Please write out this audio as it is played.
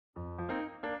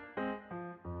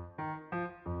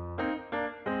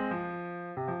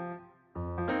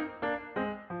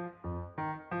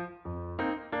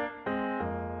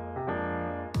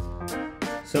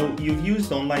So you've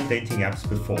used online dating apps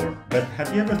before, but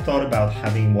have you ever thought about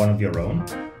having one of your own?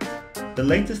 The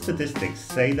latest statistics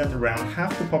say that around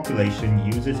half the population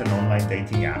uses an online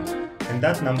dating app, and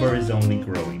that number is only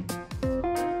growing.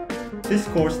 This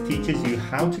course teaches you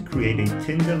how to create a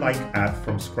Tinder-like app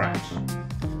from scratch.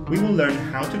 We will learn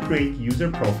how to create user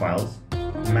profiles,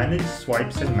 manage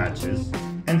swipes and matches,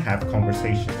 and have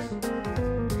conversations.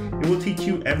 It will teach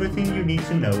you everything you need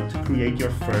to know to create your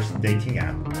first dating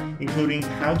app, including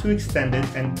how to extend it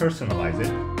and personalize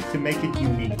it to make it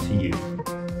unique to you.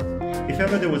 If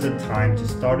ever there was a time to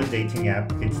start a dating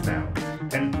app, it's now.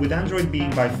 And with Android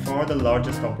being by far the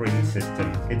largest operating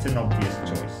system, it's an obvious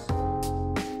choice.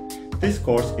 This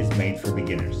course is made for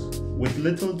beginners, with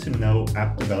little to no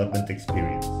app development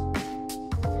experience.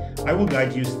 I will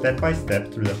guide you step by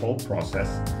step through the whole process,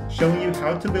 showing you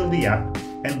how to build the app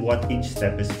and what each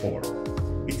step is for.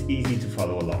 It's easy to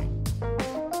follow along.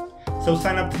 So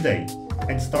sign up today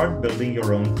and start building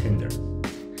your own Tinder.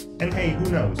 And hey, who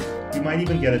knows, you might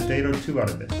even get a date or two out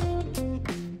of this.